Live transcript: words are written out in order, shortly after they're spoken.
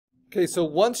Okay, so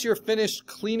once you're finished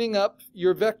cleaning up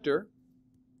your vector,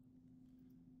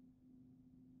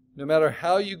 no matter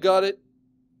how you got it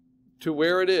to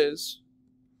where it is,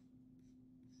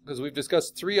 because we've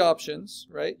discussed 3 options,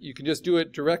 right? You can just do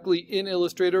it directly in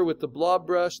Illustrator with the blob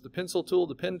brush, the pencil tool,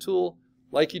 the pen tool,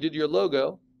 like you did your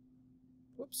logo.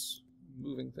 Whoops,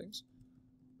 moving things.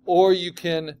 Or you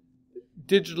can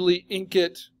digitally ink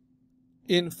it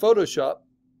in Photoshop.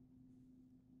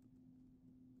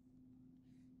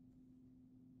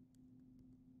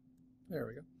 There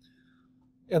we go.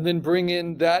 And then bring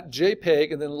in that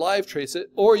JPEG and then live trace it.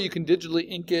 Or you can digitally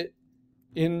ink it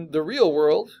in the real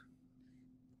world.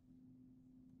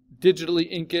 Digitally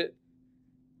ink it,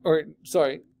 or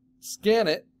sorry, scan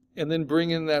it, and then bring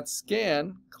in that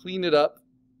scan, clean it up,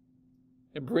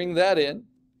 and bring that in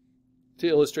to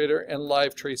Illustrator and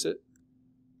live trace it.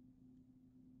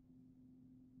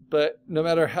 But no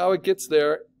matter how it gets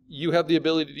there, you have the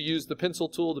ability to use the pencil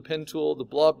tool, the pen tool, the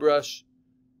blob brush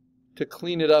to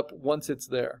clean it up once it's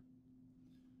there.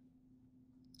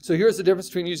 So here's the difference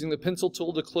between using the pencil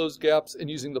tool to close gaps and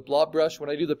using the blob brush.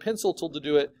 When I do the pencil tool to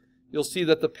do it, you'll see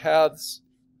that the paths,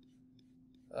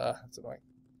 that's annoying,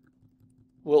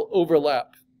 will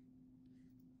overlap.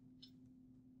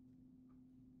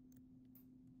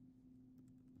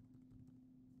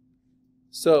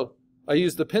 So I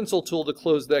use the pencil tool to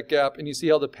close that gap, and you see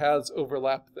how the paths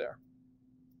overlap there.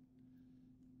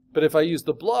 But if I use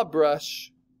the blob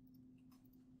brush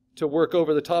to work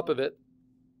over the top of it,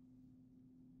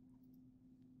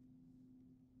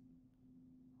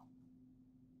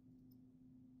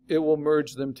 it will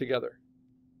merge them together.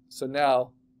 So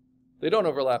now they don't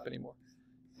overlap anymore.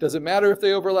 Does it matter if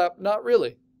they overlap? Not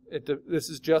really. This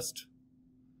is just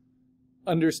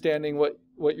understanding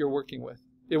what you're working with.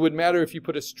 It would matter if you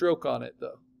put a stroke on it,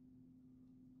 though.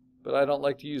 But I don't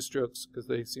like to use strokes because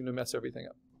they seem to mess everything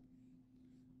up.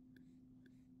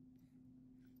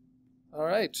 All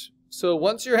right. So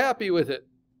once you're happy with it,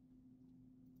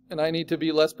 and I need to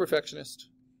be less perfectionist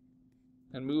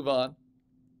and move on,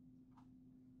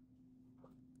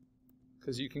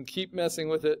 because you can keep messing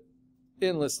with it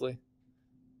endlessly.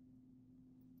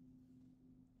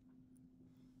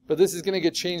 But this is going to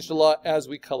get changed a lot as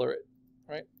we color it,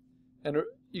 right? And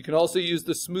you can also use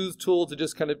the smooth tool to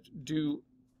just kind of do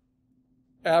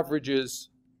averages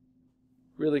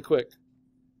really quick.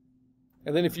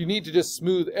 And then if you need to just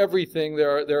smooth everything,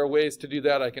 there are ways to do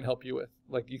that I can help you with.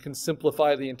 Like you can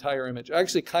simplify the entire image. I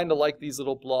actually kind of like these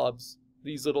little blobs,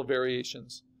 these little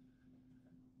variations.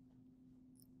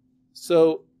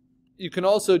 So you can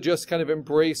also just kind of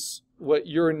embrace what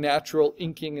your natural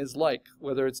inking is like,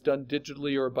 whether it's done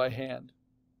digitally or by hand.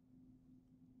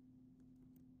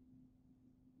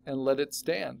 And let it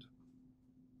stand.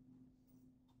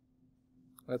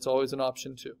 That's always an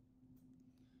option too.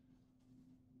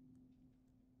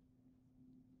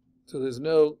 So there's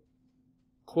no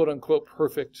quote-unquote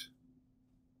perfect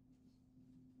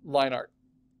line art.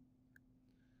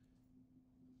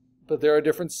 But there are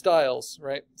different styles,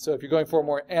 right? So if you're going for a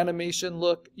more animation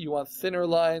look, you want thinner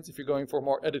lines. If you're going for a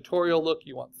more editorial look,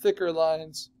 you want thicker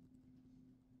lines.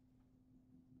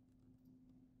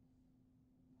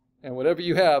 And whatever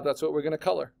you have, that's what we're going to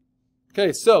color.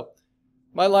 Okay, so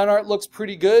my line art looks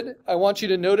pretty good. I want you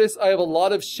to notice I have a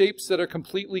lot of shapes that are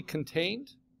completely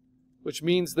contained, which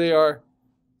means they are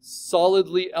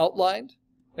solidly outlined.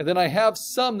 And then I have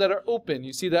some that are open.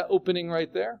 You see that opening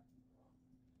right there?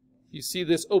 You see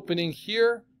this opening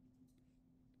here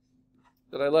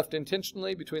that I left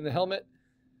intentionally between the helmet.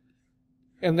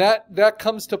 And that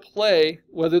comes to play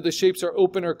whether the shapes are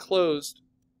open or closed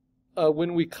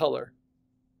when we color.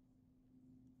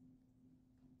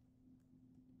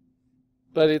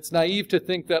 But it's naive to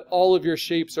think that all of your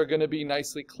shapes are going to be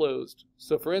nicely closed.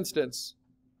 So for instance,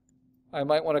 I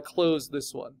might want to close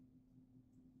this one.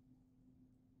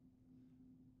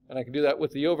 And I can do that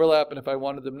with the overlap, and if I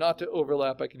wanted them not to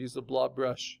overlap, I could use the blob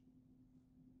brush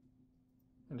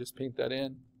and just paint that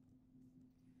in.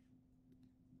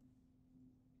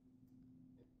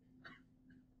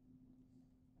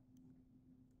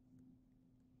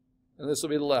 And this will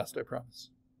be the last, I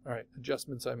promise. All right,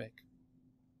 adjustments I make.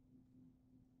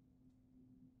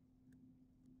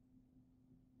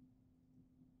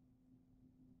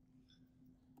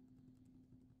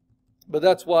 But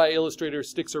that's why Illustrator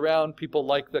sticks around. People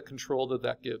like the control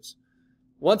that gives.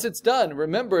 Once it's done,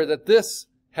 remember that this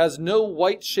has no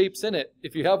white shapes in it.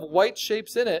 If you have white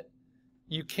shapes in it,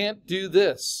 you can't do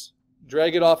this.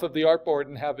 Drag it off of the artboard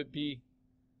and have it be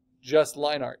just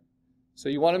line art. So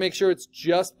you want to make sure it's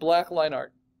just black line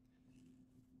art.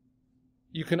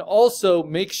 You can also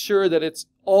make sure that it's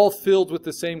all filled with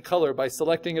the same color by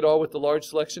selecting it all with the large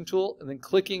selection tool and then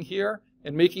clicking here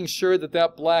and making sure that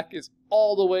that black is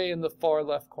all the way in the far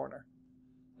left corner.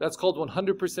 That's called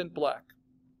 100% black.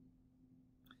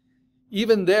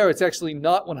 Even there, it's actually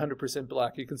not 100%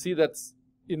 black. You can see that's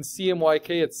in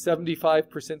CMYK, it's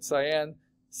 75% cyan,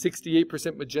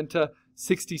 68% magenta,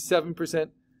 67%.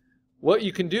 What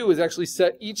you can do is actually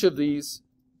set each of these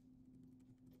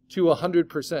to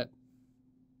 100%.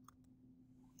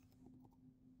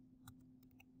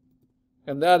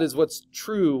 And that is what's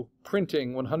true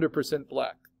printing 100%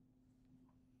 black.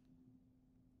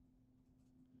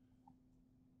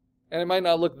 And it might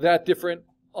not look that different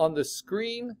on the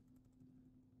screen,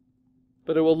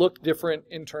 but it will look different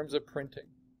in terms of printing.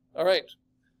 All right.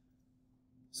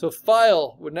 So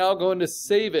File, we're now going to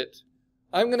save it.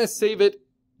 I'm going to save it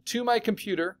to my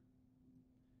computer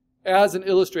as an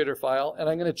Illustrator file, and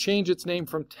I'm going to change its name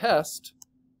from Test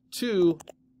to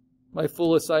my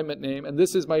full assignment name, and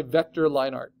this is my vector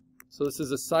line art. So this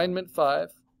is assignment 5,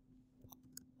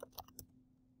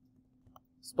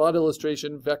 spot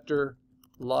illustration, vector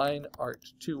line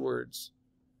art, 2 words,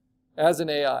 as an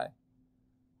AI.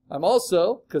 I'm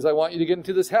also, because I want you to get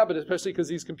into this habit, especially because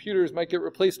these computers might get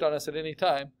replaced on us at any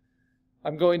time,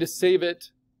 I'm going to save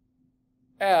it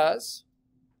as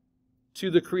to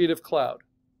the Creative Cloud.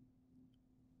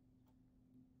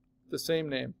 The same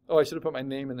name. Oh, I should have put my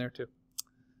name in there too.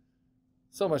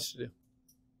 So much to do.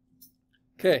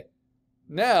 Okay,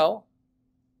 now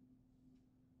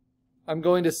I'm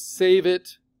going to save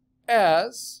it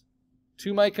as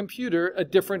to my computer a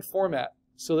different format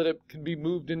so that it can be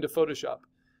moved into Photoshop.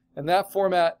 And that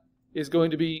format is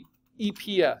going to be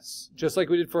EPS, just like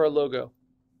we did for our logo.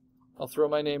 I'll throw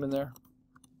my name in there.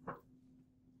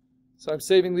 So I'm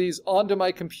saving these onto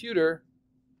my computer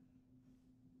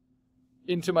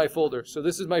into my folder. So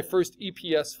this is my first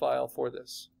EPS file for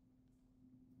this.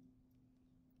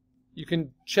 You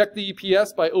can check the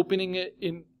EPS by opening it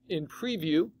in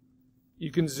Preview.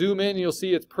 You can zoom in and you'll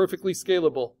see it's perfectly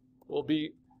scalable. It will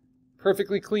be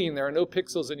perfectly clean. There are no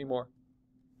pixels anymore.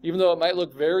 Even though it might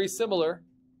look very similar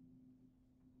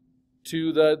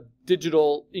to the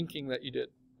digital inking that you did.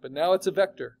 But now it's a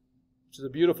vector, which is a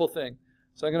beautiful thing.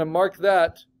 So I'm going to mark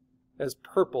that as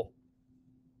purple.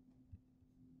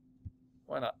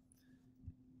 Why not?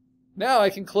 Now I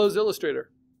can close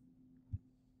Illustrator.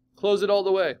 Close it all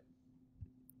the way.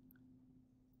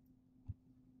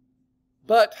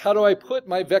 But how do I put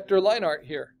my vector line art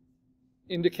here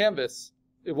into Canvas?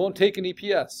 It won't take an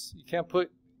EPS. You can't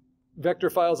put vector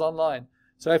files online.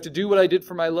 So I have to do what I did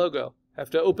for my logo. I have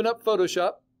to open up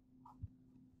Photoshop.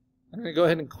 I'm going to go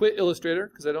ahead and quit Illustrator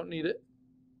because I don't need it.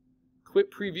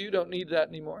 Quit Preview, don't need that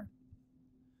anymore.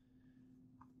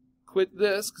 Quit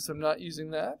this because I'm not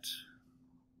using that.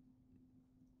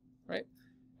 Right?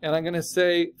 And I'm going to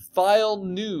say File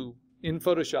New in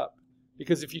Photoshop.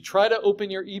 Because if you try to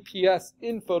open your EPS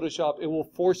in Photoshop, it will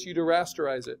force you to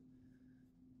rasterize it.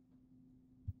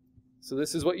 So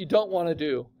this is what you don't want to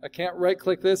do. I can't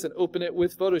right-click this and open it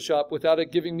with Photoshop without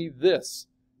it giving me this,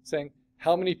 saying,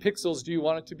 how many pixels do you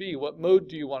want it to be? What mode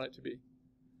do you want it to be?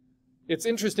 It's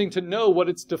interesting to know what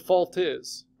its default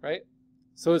is, right?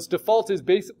 So its default is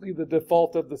basically the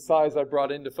default of the size I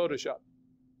brought into Photoshop.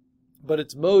 But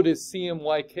its mode is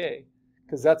CMYK,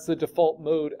 because that's the default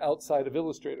mode outside of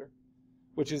Illustrator,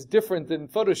 which is different than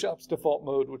Photoshop's default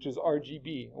mode, which is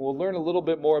RGB. And we'll learn a little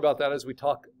bit more about that as we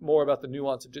talk more about the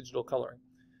nuance of digital coloring.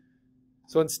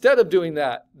 So instead of doing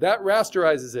that, that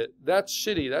rasterizes it. That's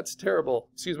shitty. That's terrible.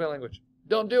 Excuse my language.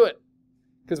 Don't do it,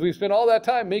 because we've spent all that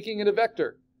time making it a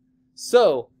vector.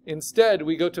 So instead,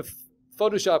 we go to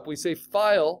Photoshop, we say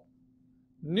File,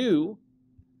 New,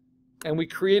 and we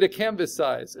create a canvas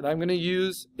size. And I'm going to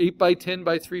use 8 by 10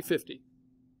 by 350.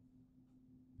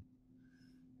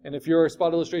 And if your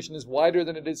spot illustration is wider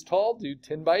than it is tall, do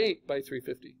 10 by 8 by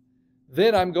 350.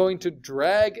 Then I'm going to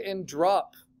drag and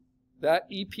drop that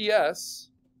EPS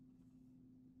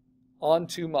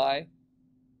onto my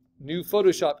new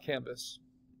Photoshop canvas.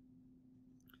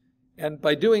 And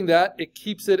by doing that, it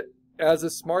keeps it as a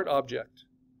smart object.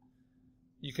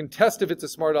 You can test if it's a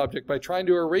smart object by trying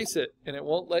to erase it, and it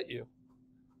won't let you.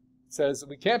 It says,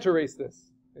 we can't erase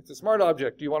this. It's a smart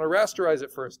object. Do you want to rasterize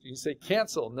it first? You say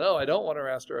cancel. No, I don't want to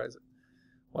rasterize it.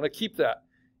 I want to keep that.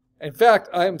 In fact,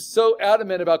 I am so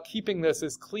adamant about keeping this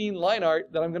as clean line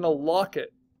art that I'm going to lock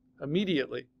it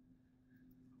immediately.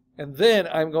 And then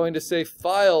I'm going to say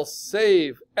File,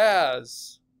 Save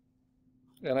As.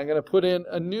 And I'm going to put in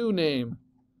a new name.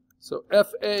 So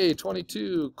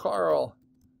FA22 Karl,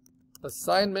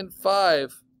 Assignment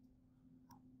 5,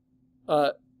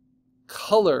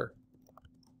 Color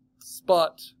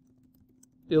Spot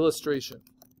Illustration.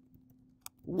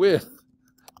 with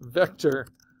vector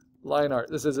line art.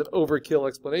 This is an overkill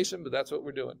explanation, but that's what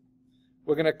we're doing.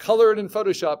 We're going to color it in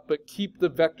Photoshop, but keep the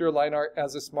vector line art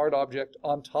as a smart object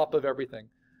on top of everything.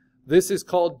 This is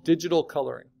called digital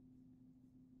coloring.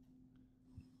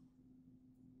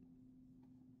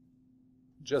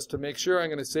 Just to make sure, I'm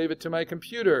going to save it to my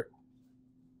computer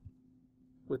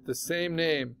with the same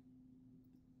name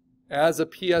as a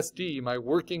PSD, my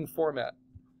working format.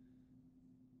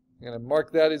 I'm going to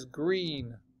mark that as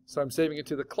green. So I'm saving it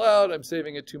to the cloud, I'm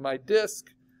saving it to my disk,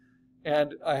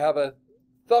 and I have a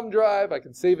thumb drive, I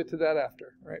can save it to that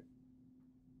after, right?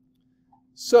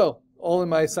 So, all in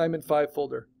my assignment 5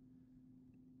 folder.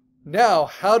 Now,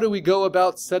 how do we go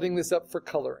about setting this up for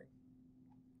coloring?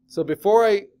 So before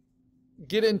I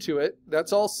get into it,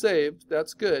 that's all saved,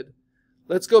 that's good.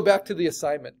 Let's go back to the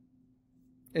assignment.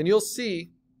 And you'll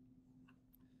see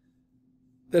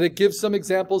that it gives some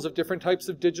examples of different types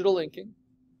of digital inking,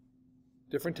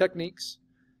 different techniques,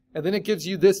 and then it gives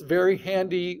you this very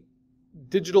handy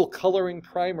digital coloring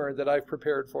primer that I've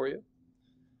prepared for you,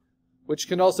 which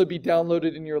can also be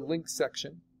downloaded in your links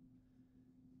section.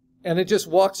 And it just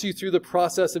walks you through the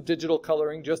process of digital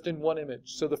coloring just in one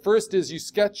image. So the first is you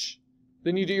sketch,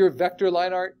 then you do your vector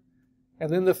line art, and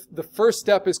then the first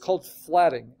step is called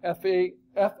flatting,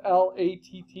 F-L-A-T-T-I-N-G.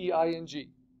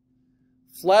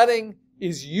 Flatting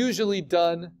is usually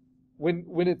done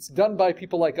when it's done by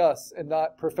people like us and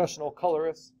not professional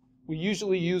colorists. We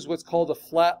usually use what's called a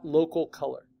flat local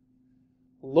color.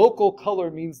 Local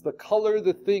color means the color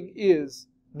the thing is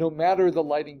no matter the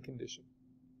lighting condition.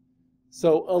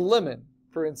 So a lemon,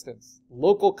 for instance,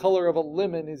 local color of a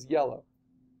lemon is yellow.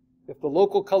 If the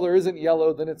local color isn't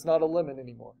yellow, then it's not a lemon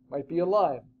anymore. Might be a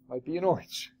lime, might be an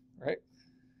orange, right?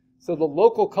 So the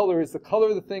local color is the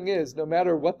color the thing is no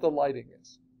matter what the lighting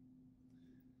is.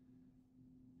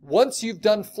 Once you've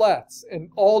done flats, and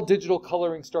all digital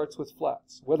coloring starts with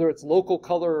flats, whether it's local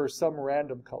color or some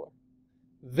random color,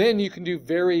 then you can do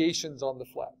variations on the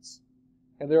flats.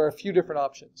 And there are a few different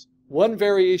options. One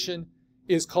variation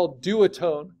is called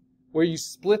duotone, where you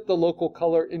split the local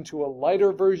color into a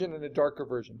lighter version and a darker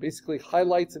version, basically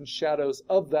highlights and shadows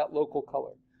of that local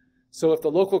color. So if the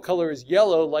local color is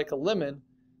yellow, like a lemon,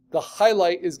 the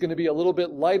highlight is going to be a little bit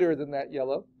lighter than that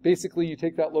yellow. Basically, you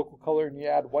take that local color and you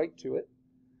add white to it.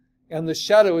 And the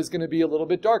shadow is going to be a little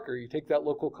bit darker. You take that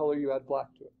local color, you add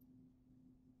black to it.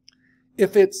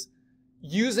 If it's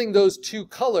using those two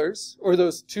colors, or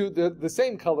those two, the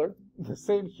same color, the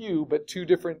same hue, but two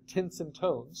different tints and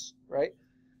tones, right?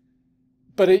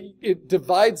 But it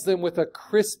divides them with a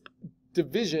crisp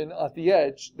division at the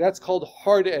edge. That's called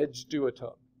hard edge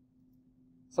duotone.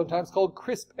 Sometimes called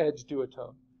crisp edge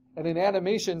duotone. And in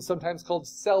animation, sometimes called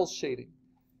cell shading.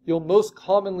 You'll most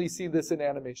commonly see this in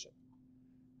animation.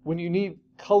 When you need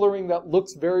coloring that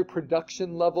looks very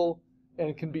production level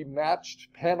and can be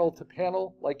matched panel to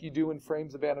panel like you do in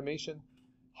frames of animation,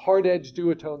 hard edge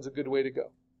duotone is a good way to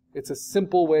go. It's a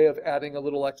simple way of adding a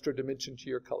little extra dimension to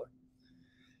your color.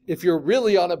 If you're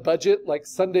really on a budget, like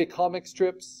Sunday comic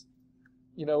strips,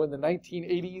 in the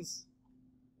 1980s,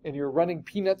 and you're running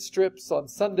peanut strips on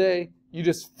Sunday, you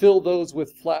just fill those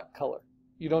with flat color.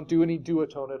 You don't do any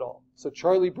duotone at all. So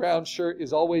Charlie Brown's shirt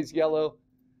is always yellow.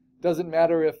 Doesn't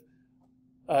matter if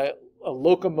a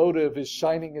locomotive is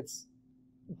shining its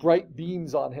bright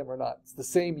beams on him or not. It's the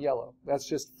same yellow. That's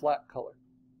just flat color.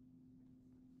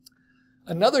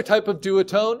 Another type of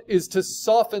duotone is to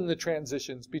soften the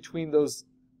transitions between those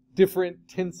different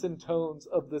tints and tones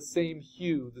of the same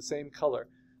hue, the same color.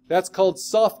 That's called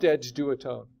soft edge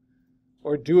duotone,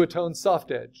 or duotone soft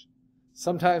edge.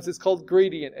 Sometimes it's called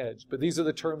gradient edge, but these are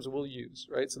the terms we'll use,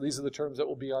 right? So these are the terms that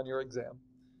will be on your exam.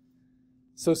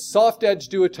 So soft edge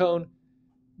duotone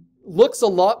looks a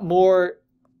lot more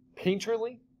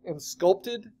painterly and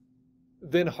sculpted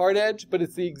than hard edge, but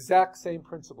it's the exact same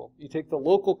principle. You take the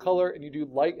local color and you do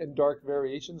light and dark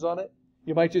variations on it.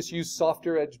 You might just use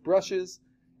softer edge brushes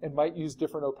and might use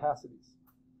different opacities.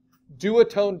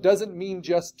 Duotone doesn't mean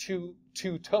just two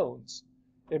tones.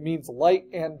 It means light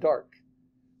and dark.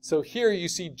 So here you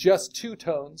see just two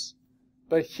tones,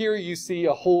 but here you see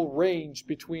a whole range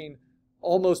between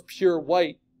almost pure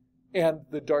white and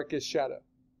the darkest shadow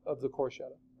of the core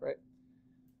shadow, right?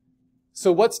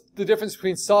 So what's the difference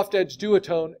between soft edge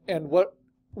duotone and what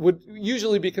would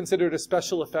usually be considered a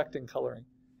special effect in coloring?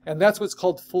 And that's what's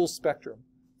called full spectrum.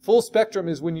 Full spectrum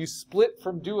is when you split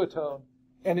from duotone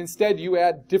and instead you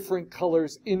add different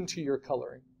colors into your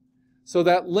coloring. So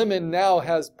that lemon now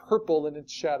has purple in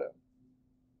its shadow.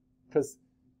 Because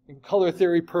in color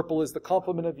theory, purple is the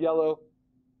complement of yellow.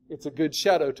 It's a good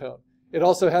shadow tone. It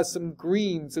also has some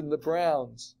greens and the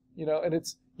browns, and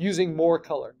it's using more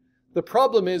color. The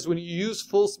problem is when you use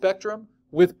full spectrum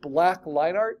with black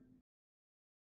line art,